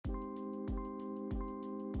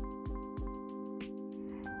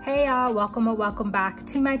Hey y'all, welcome or welcome back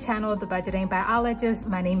to my channel, The Budgeting Biologist.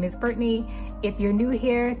 My name is Brittany. If you're new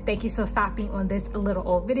here, thank you for stopping on this little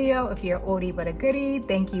old video. If you're oldie but a goodie,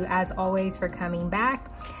 thank you as always for coming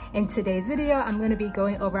back. In today's video, I'm going to be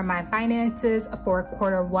going over my finances for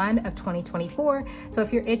quarter one of 2024. So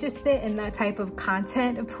if you're interested in that type of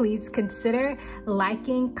content, please consider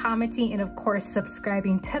liking, commenting, and of course,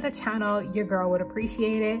 subscribing to the channel. Your girl would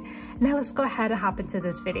appreciate it. Now let's go ahead and hop into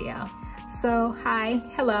this video. So hi,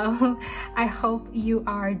 hello. I hope you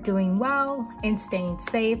are doing well and staying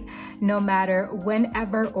safe no matter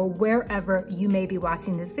whenever or wherever you may be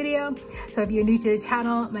watching this video. So if you're new to the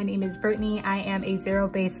channel, my name is Brittany. I am a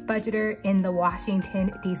zero-based budgeter in the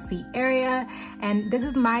Washington, D.C. area. And this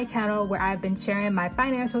is my channel where I've been sharing my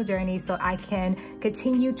financial journey so I can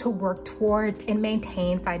continue to work towards and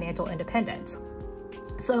maintain financial independence.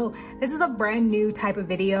 So this is a brand new type of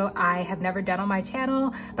video I have never done on my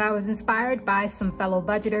channel, but I was inspired by some fellow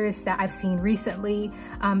budgeters that I've seen recently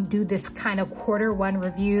do this kind of quarter one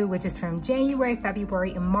review, which is from January,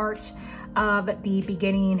 February, and March of the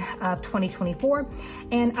beginning of 2024.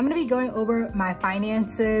 And I'm gonna be going over my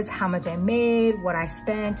finances, how much I made, what I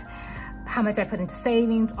spent, how much I put into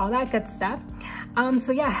savings, all that good stuff.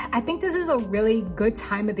 So yeah, I think this is a really good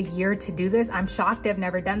time of the year to do this. I'm shocked I've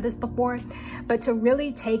never done this before, but to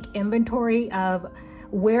really take inventory of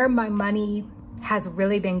where my money has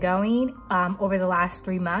really been going over the last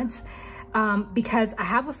 3 months, because I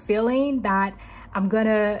have a feeling that I'm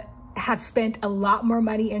gonna have spent a lot more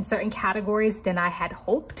money in certain categories than I had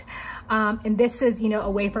hoped. And this is, a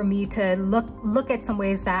way for me to look at some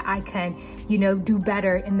ways that I can, do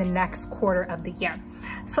better in the next quarter of the year.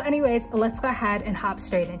 So anyways, let's go ahead and hop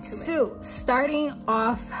straight into it. So starting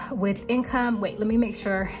off with income, wait, let me make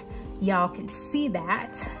sure y'all can see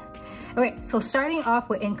that. Okay, so starting off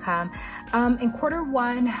with income, in quarter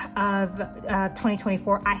one of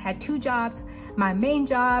 2024, I had 2 jobs. My main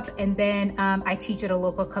job, and then I teach at a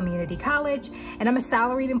local community college, and I'm a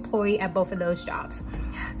salaried employee at both of those jobs.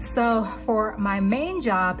 So for my main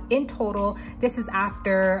job, in total, this is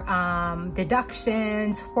after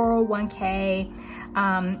deductions, 401k.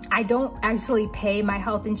 I don't actually pay my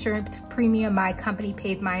health insurance premium. My company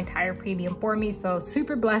pays my entire premium for me, so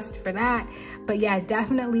super blessed for that. But yeah,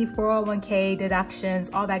 definitely 401k, deductions,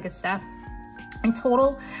 all that good stuff. In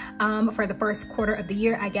total, for the first quarter of the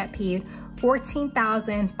year, I get paid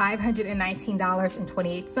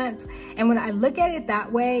 $14,519.28. And when I look at it that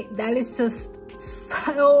way, that is just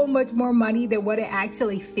so much more money than what it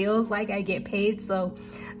actually feels like I get paid. So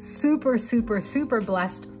super, super, super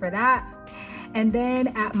blessed for that. And then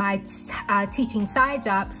at my teaching side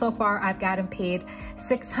job, so far I've gotten paid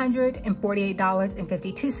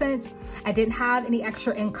 $648.52. I didn't have any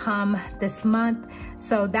extra income this month.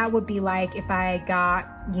 So that would be like if I got,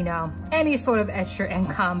 any sort of extra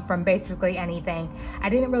income from basically anything. I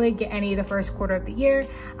didn't really get any the first quarter of the year.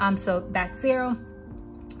 So that's 0.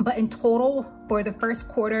 But in total, for the first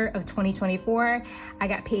quarter of 2024, I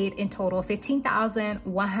got paid in total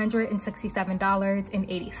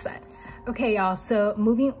 $15,167.80. Okay, y'all, so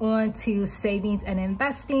moving on to savings and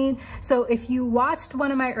investing. So if you watched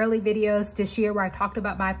one of my early videos this year where I talked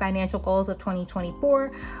about my financial goals of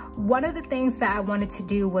 2024, one of the things that I wanted to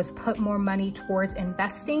do was put more money towards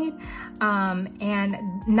investing, and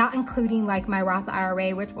not including like my Roth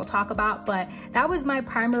IRA, which we'll talk about, but that was my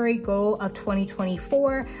primary goal of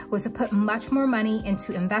 2024, was to put much more money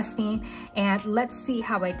into investing. And let's see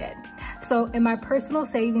how I did. So in my personal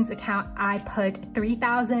savings account, I put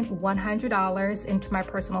 $3,100 into my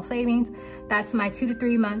personal savings. That's my 3 to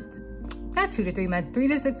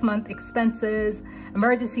 6 month expenses,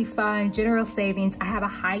 emergency fund, general savings. I have a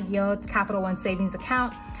high yield Capital One savings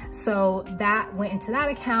account, so that went into that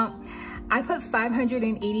account. I put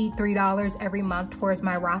 $583 every month towards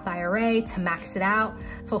my Roth IRA to max it out.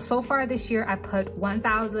 So far this year, I put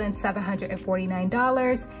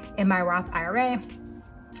 $1,749 in my Roth IRA.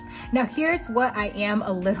 Now here's what I am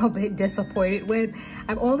a little bit disappointed with.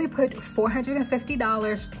 I've only put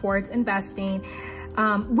 $450 towards investing,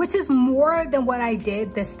 which is more than what I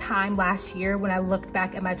did this time last year when I looked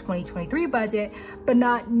back at my 2023 budget, but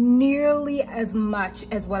not nearly as much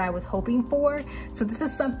as what I was hoping for. So this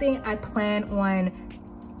is something I plan on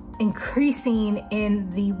increasing in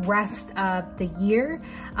the rest of the year.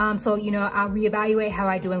 So, I'll reevaluate how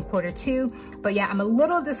I do in quarter 2. But yeah, I'm a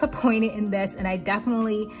little disappointed in this, and I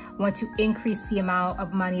definitely want to increase the amount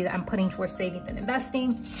of money that I'm putting towards savings and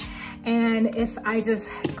investing. And if I just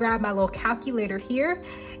grab my little calculator here,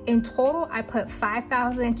 in total, I put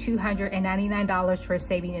 $5,299 for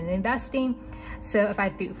saving and investing. So if I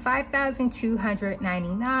do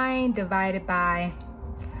 5,299 divided by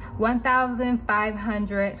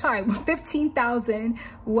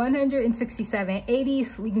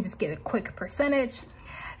 15,167.80. So we can just get a quick percentage.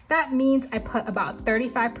 That means I put about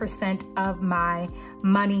 35% of my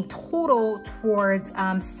money total towards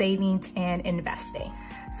savings and investing.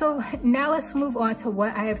 So now let's move on to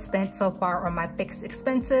what I have spent so far on my fixed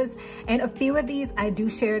expenses. And a few of these, I do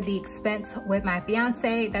share the expense with my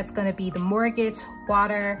fiance. That's gonna be the mortgage,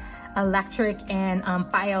 water, electric, and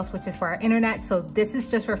files, which is for our internet. So this is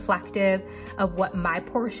just reflective of what my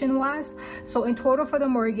portion was. So in total for the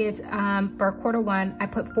mortgage, for quarter one, I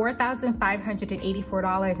put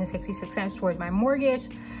 $4,584.66 towards my mortgage,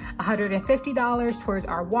 $150 towards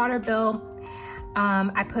our water bill.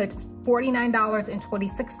 I put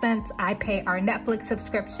 $49.26. I pay our Netflix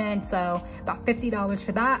subscription, so about $50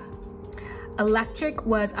 for that. Electric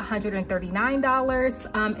was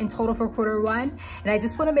 $139 in total for quarter one. And I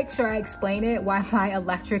just want to make sure I explain it, why my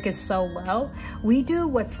electric is so low. We do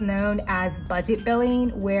what's known as budget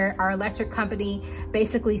billing, where our electric company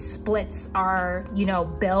basically splits our,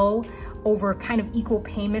 bill over kind of equal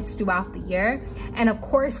payments throughout the year. And of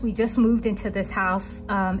course, we just moved into this house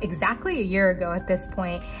exactly a year ago at this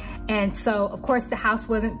point. And so of course the house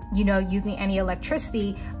wasn't, using any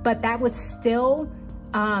electricity, but that was still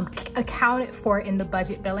accounted for in the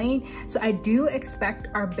budget billing. So I do expect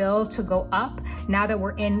our bill to go up now that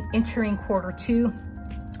we're entering quarter two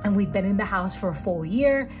and we've been in the house for a full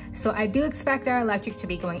year. So I do expect our electric to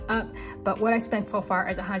be going up, but what I spent so far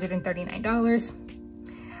is $139.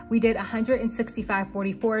 We did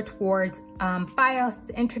 $165.44 towards files,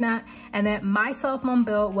 the internet, and then my cell phone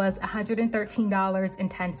bill was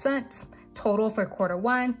 $113.10 total for quarter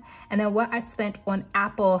one. And then what I spent on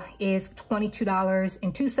Apple is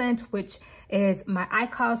 $22.02, which is my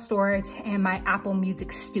iCloud storage and my Apple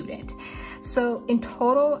Music student. So in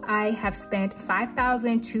total, I have spent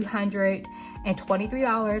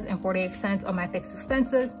 $5,223.48 on my fixed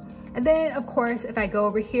expenses. And then of course, if I go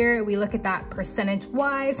over here, we look at that percentage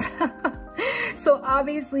wise. So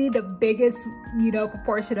obviously the biggest,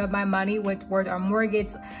 proportion of my money went towards our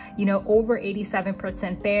mortgage, over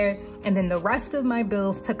 87% there. And then the rest of my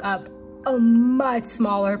bills took up a much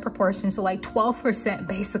smaller proportion. So like 12%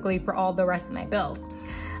 basically for all the rest of my bills.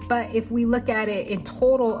 But if we look at it in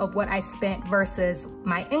total of what I spent versus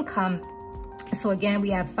my income, so again,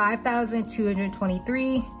 we have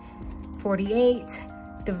 $5,223.48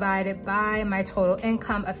 divided by my total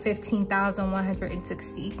income of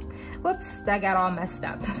 $15,160. Whoops, that got all messed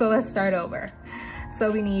up. So let's start over.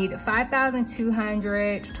 So we need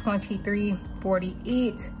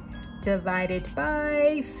 $5,223.48 divided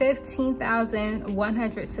by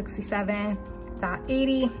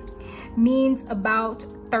 $15,167.80 means about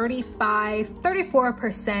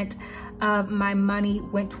 34% of my money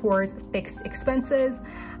went towards fixed expenses.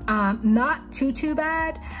 Not too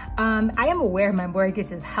bad. I am aware my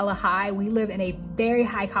mortgage is hella high. We live in a very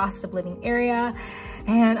high cost of living area.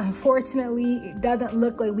 And unfortunately, it doesn't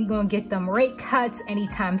look like we're gonna get them rate cuts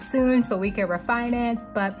anytime soon so we can refinance.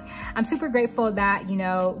 But I'm super grateful that,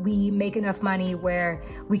 we make enough money where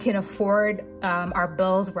we can afford our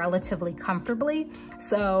bills relatively comfortably.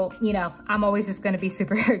 So, I'm always just gonna be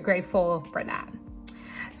super grateful for that.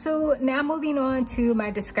 So now moving on to my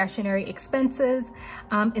discretionary expenses.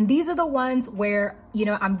 And these are the ones where,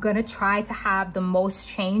 I'm gonna try to have the most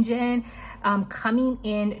change in coming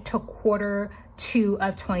into quarter two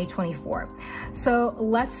of 2024. So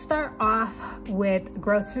let's start off with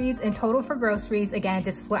groceries. In total for groceries, again,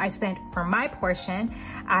 this is what I spent for my portion.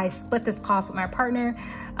 I split this cost with my partner.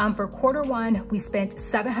 For quarter one, we spent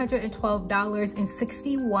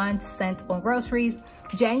 $712.61 on groceries.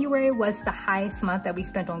 January was the highest month that we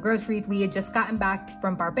spent on groceries. We had just gotten back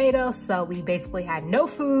from Barbados, so we basically had no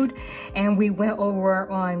food and we went over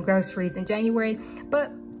on groceries in January.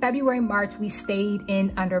 But February, March, we stayed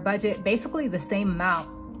in under budget, basically the same amount.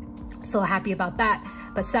 So happy about that.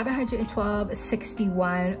 But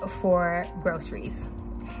 $712.61 for groceries.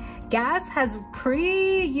 Gas has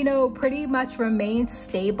pretty much remained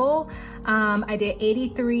stable. I did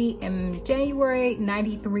 83 in January,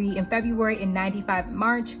 93 in February, and 95 in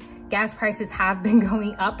March. Gas prices have been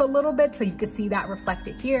going up a little bit, so you can see that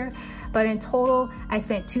reflected here. But in total, I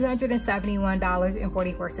spent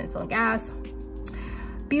 $271.44 on gas.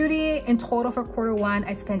 Beauty, in total for quarter one,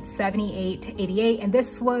 I spent $78.88, and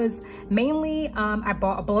this was mainly, I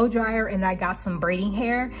bought a blow dryer and I got some braiding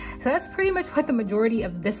hair. So that's pretty much what the majority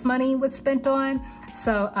of this money was spent on.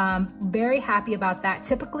 So very happy about that.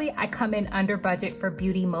 Typically, I come in under budget for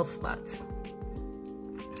beauty most months.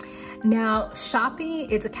 Now, shopping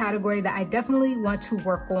is a category that I definitely want to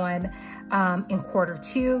work on in quarter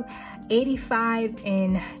two. $85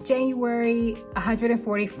 in January,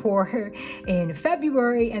 $144 in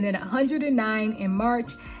February, and then $109 in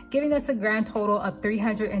March, giving us a grand total of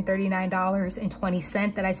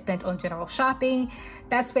 $339.20 that I spent on general shopping.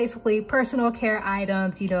 That's basically personal care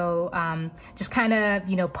items, you know, just kind of,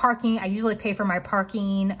 you know, parking. I usually pay for my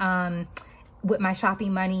parking with my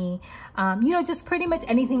shopping money. You know, just pretty much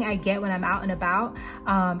anything I get when I'm out and about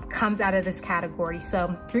comes out of this category.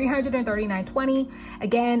 So $339.20.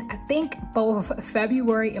 Again, I think both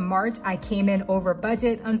February and March, I came in over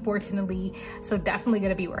budget, unfortunately. So definitely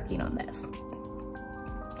gonna be working on this.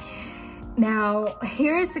 Now,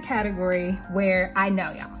 here's the category where I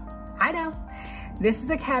know, y'all. I know. This is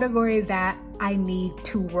a category that I need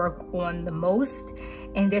to work on the most,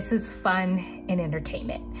 and this is fun and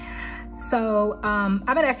entertainment. So I'm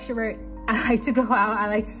an extrovert. I like to go out. I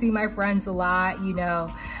like to see my friends a lot, you know.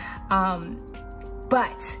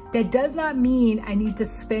 But that does not mean I need to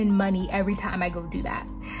spend money every time I go do that.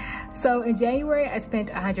 So in January, I spent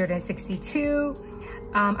 $162.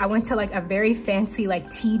 I went to like a very fancy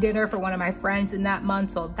like tea dinner for one of my friends in that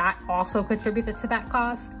month, so that also contributed to that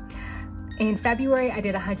cost. In February, I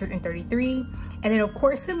did $133. And then of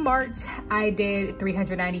course in March, I did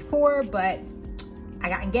 $394, but I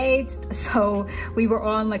got engaged. So we were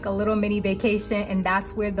on like a little mini vacation, and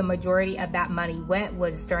that's where the majority of that money went,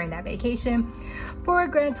 was during that vacation, for a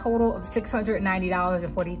grand total of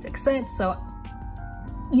 $690.46. So,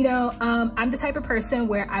 you know, I'm the type of person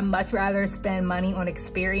where I much rather spend money on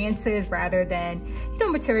experiences rather than, you know,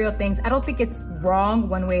 material things. I don't think it's wrong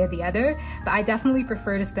one way or the other, but I definitely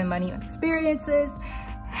prefer to spend money on experiences.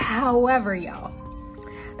 However, y'all,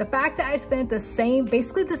 the fact that I spent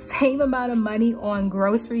basically the same amount of money on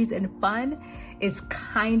groceries and fun is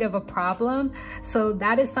kind of a problem. So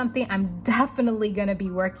that is something I'm definitely gonna be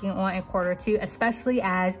working on in quarter 2, especially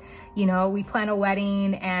as, you know, we plan a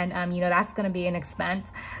wedding and, you know, that's gonna be an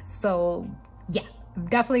expense. So yeah, I'm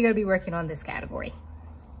definitely gonna be working on this category.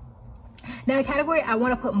 Now, a category I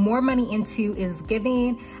want to put more money into is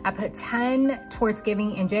giving. I put 10 towards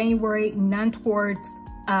giving in January, none towards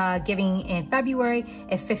giving in February,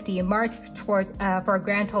 and 50 in March, towards for a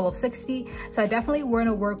grand total of 60. So I definitely want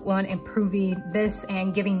to work on improving this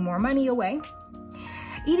and giving more money away.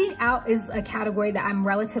 Eating out is a category that I'm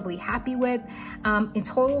relatively happy with. In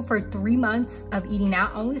total, for 3 months of eating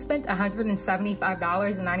out, I only spent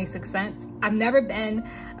 $175.96. I've never been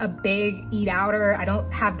a big eat outer. I don't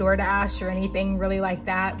have DoorDash or anything really like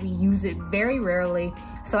that. We use it very rarely.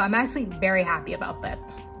 So I'm actually very happy about this.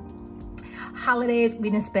 Holidays, we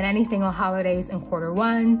didn't spend anything on holidays in quarter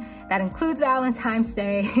 1. That includes Valentine's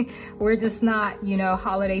Day. We're just not, you know,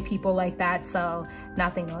 holiday people like that, so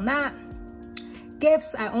nothing on that.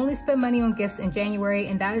 Gifts, I only spend money on gifts in January,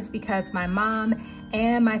 and that is because my mom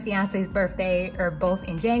and my fiance's birthday are both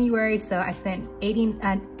in January, so I spent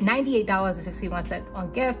 $98.61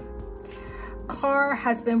 on gift. Car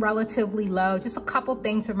has been relatively low, just a couple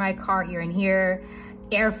things for my car here and here.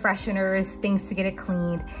 Air fresheners, things to get it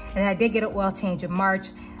cleaned. And I did get an oil change in March,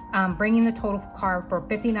 bringing the total car for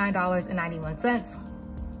 $59.91.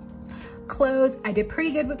 Clothes, I did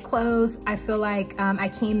pretty good with clothes. I feel like I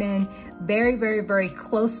came in very, very, very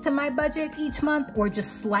close to my budget each month, or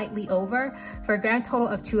just slightly over, for a grand total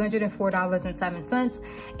of $204.07.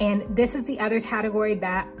 And this is the other category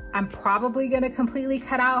that I'm probably gonna completely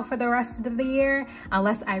cut out for the rest of the year,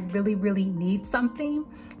 unless I really, really need something.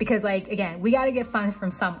 Because like, again, we gotta get fun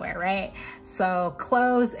from somewhere, right? So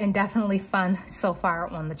clothes and definitely fun so far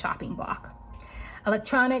on the chopping block.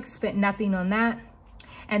 Electronics, spent nothing on that.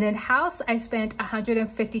 And then house, I spent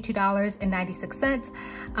 $152.96.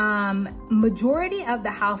 Majority of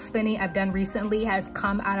the house spending I've done recently has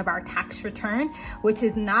come out of our tax return, which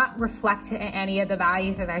is not reflected in any of the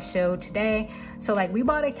values that I showed today. So like, we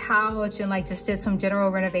bought a couch and like just did some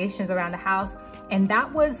general renovations around the house, and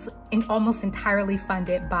that was almost entirely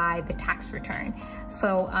funded by the tax return.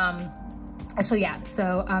 So yeah,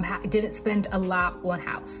 I didn't spend a lot on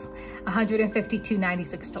house.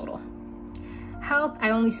 $152.96 total. Health, I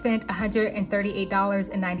only spent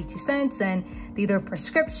 $138.92, and these are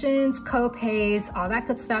prescriptions, co-pays, all that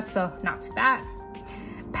good stuff, so not too bad.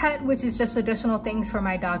 Pet, which is just additional things for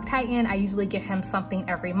my dog Titan. I usually give him something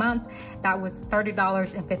every month. That was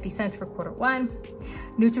 $30.50 for quarter 1.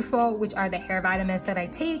 Nutrafol, which are the hair vitamins that I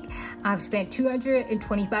take, I've spent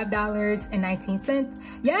 $225.19.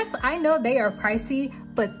 Yes, I know they are pricey,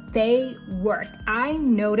 but they work. I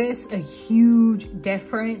notice a huge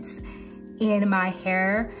difference in my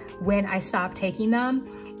hair when I stopped taking them,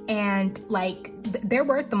 and like they're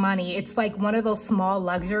worth the money. It's like one of those small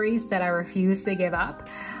luxuries that I refuse to give up.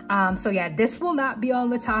 So yeah, this will not be on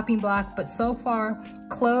the chopping block, but so far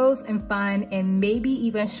clothes and fun and maybe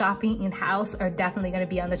even shopping in house are definitely going to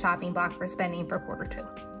be on the chopping block for spending for Q2.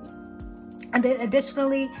 And then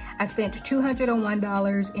additionally, I spent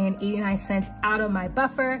 $201.89 out of my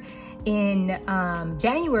buffer. In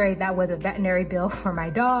January, that was a veterinary bill for my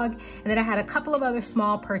dog. And then I had a couple of other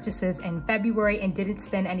small purchases in February and didn't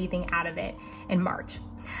spend anything out of it in March.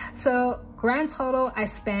 So grand total, I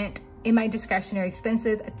spent in my discretionary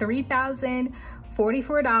expenses,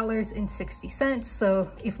 $3,044.60.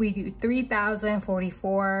 So if we do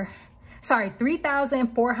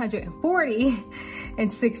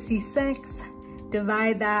 $3,440.60,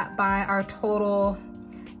 divide that by our total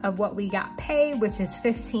of what we got paid, which is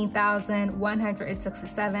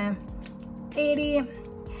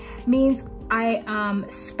 $15,167.80, means I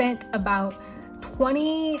spent about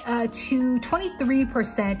 20 to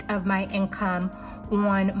 23% of my income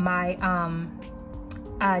on my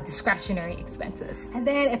discretionary expenses. And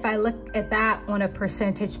then if I look at that on a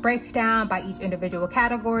percentage breakdown by each individual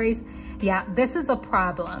categories, yeah, this is a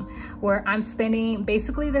problem where I'm spending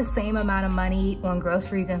basically the same amount of money on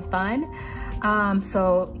groceries and fun.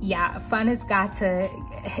 So yeah, fun it's gotta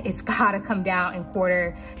come down in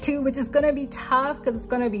Q2, which is gonna be tough because it's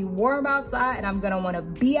gonna be warm outside and I'm gonna wanna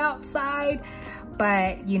be outside.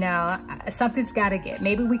 But you know, something's gotta give.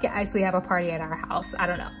 Maybe we could actually have a party at our house. I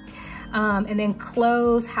don't know. And then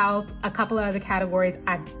clothes, health, a couple of other categories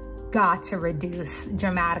I've got to reduce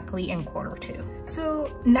dramatically in Q2. So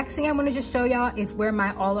next thing I want to just show y'all is where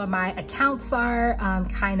all of my accounts are,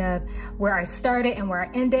 kind of where I started and where I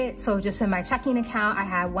ended. So just in my checking account, I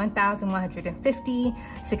had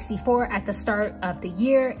 $1,150.64 at the start of the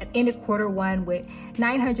year. I ended Q1 with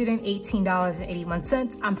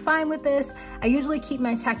 $918.81. I'm fine with this. I usually keep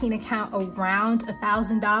my checking account around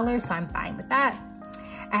 $1,000, so I'm fine with that.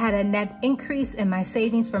 I had a net increase in my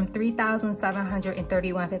savings from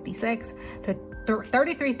 $3,731.56 to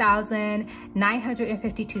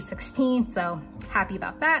 $33,952.16, so happy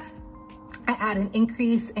about that. I had an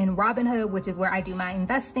increase in Robinhood, which is where I do my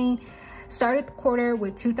investing. Started the quarter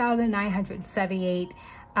with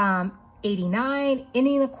 $2,978.89,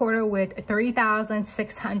 ending the quarter with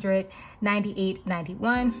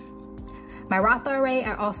 $3,698.91. My Roth IRA,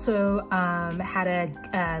 I also had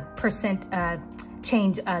a percent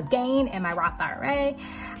change gain in my Roth IRA.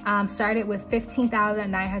 Started with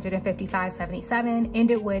 $15,955.77,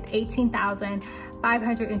 ended with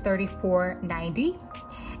 $18,534.90.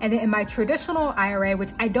 And then in my traditional IRA,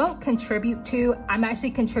 which I don't contribute to, I'm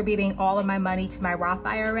actually contributing all of my money to my Roth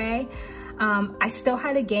IRA. I still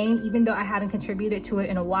had a gain, even though I haven't contributed to it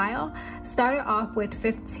in a while. Started off with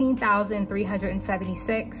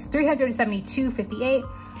 $15,372.58,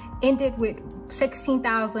 ended with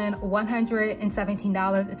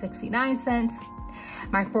 $16,117.69.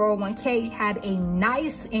 My 401k had a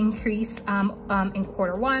nice increase in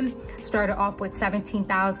Q1. Started off with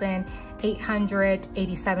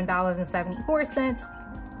 $17,887.74.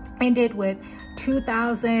 Ended with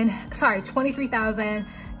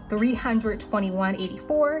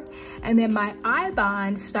 $23,321.84. And then my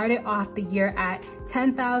iBond started off the year at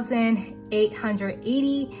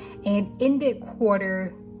 $10,880 and ended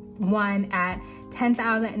Q1 at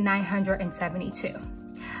 $10,972.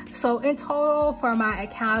 So in total for my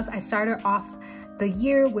accounts, I started off the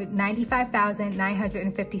year with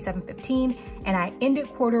 $95,957.15 and I ended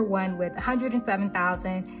Q1 with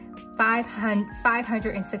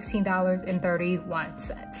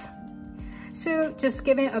 $107,516.31. So just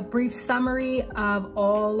giving a brief summary of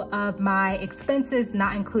all of my expenses,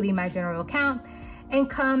 not including my general account.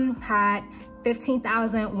 Income had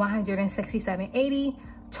 $15,167.80,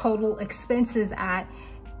 total expenses at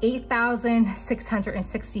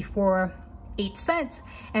 $8,664.08,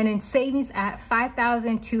 and in savings at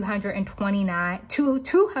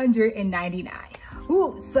 $5,299.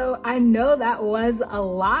 Ooh, so I know that was a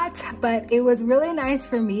lot, but it was really nice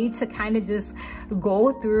for me to kind of just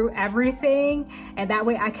go through everything, and that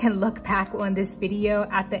way I can look back on this video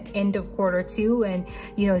at the end of Q2 and,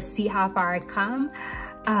 you know, see how far I've come.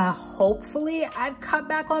 Hopefully I've cut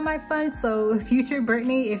back on my fun. So future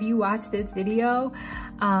Brittany, if you watch this video,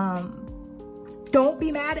 don't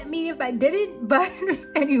be mad at me if I didn't, but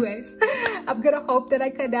anyways, I'm gonna hope that I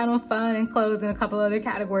cut down on fun and clothes and a couple other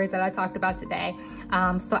categories that I talked about today.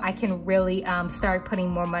 so I can really start putting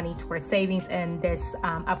more money towards savings in this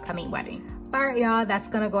upcoming wedding. All right, y'all, that's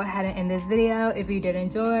gonna go ahead and end this video. If you did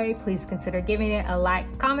enjoy, please consider giving it a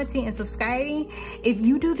like, commenting, and subscribing. If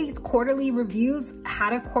you do these quarterly reviews, how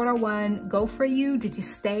did quarter one go for you? Did you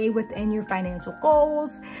stay within your financial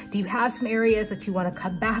goals? Do you have some areas that you wanna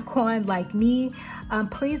cut back on like me?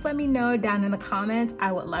 Please let me know down in the comments.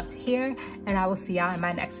 I would love to hear, and I will see y'all in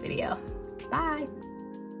my next video. Bye.